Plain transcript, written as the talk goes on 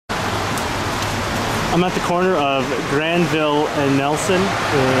I'm at the corner of Granville and Nelson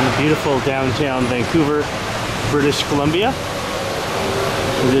in beautiful downtown Vancouver, British Columbia.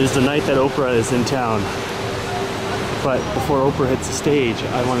 It is the night that Oprah is in town. But before Oprah hits the stage,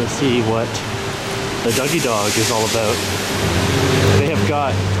 I want to see what the Dougie Dog is all about. They have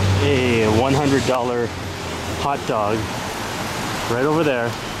got a $100 hot dog right over there.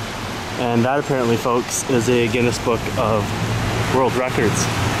 And that apparently, folks, is a Guinness Book of World Records.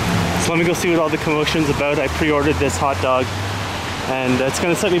 So let me go see what all the commotion's about. I pre-ordered this hot dog and it's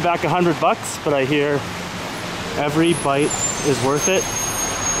gonna set me back $100, but I hear every bite is worth it.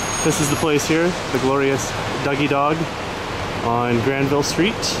 This is the place here, the glorious Dougie Dog on Granville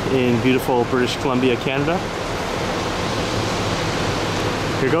Street in beautiful British Columbia, Canada.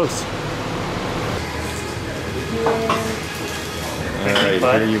 Here goes. Alright,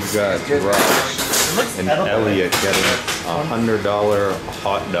 here you've got Ross and Elliot getting a $100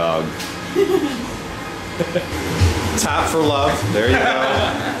 hot dog. Tap for love. There you go.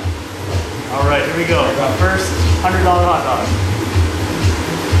 Alright, here we go. Our first $100 hot dog.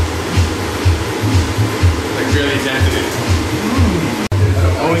 Like really tempting.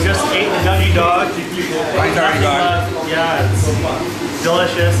 Well, we just ate the Dougie Dog. Mine's already gone. Yeah, it's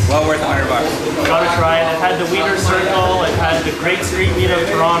delicious. Well worth $100. Gotta try it. It had the Wiener Circle, it had the Great Street Meat of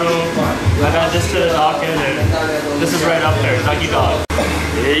Toronto. I've had this to the docket, and this is right up there, Dougie Dog.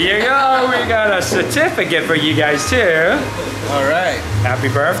 Here you go, we got a certificate for you guys too. Alright. Happy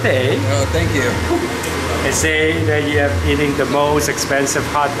birthday. Oh, thank you. They say that you have eating the most expensive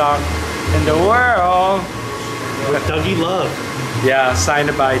hot dog in the world. Dougie Love. Yeah,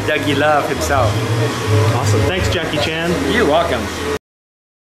 signed by Dougie Love himself. Awesome. Thanks, Jackie Chan. You're welcome.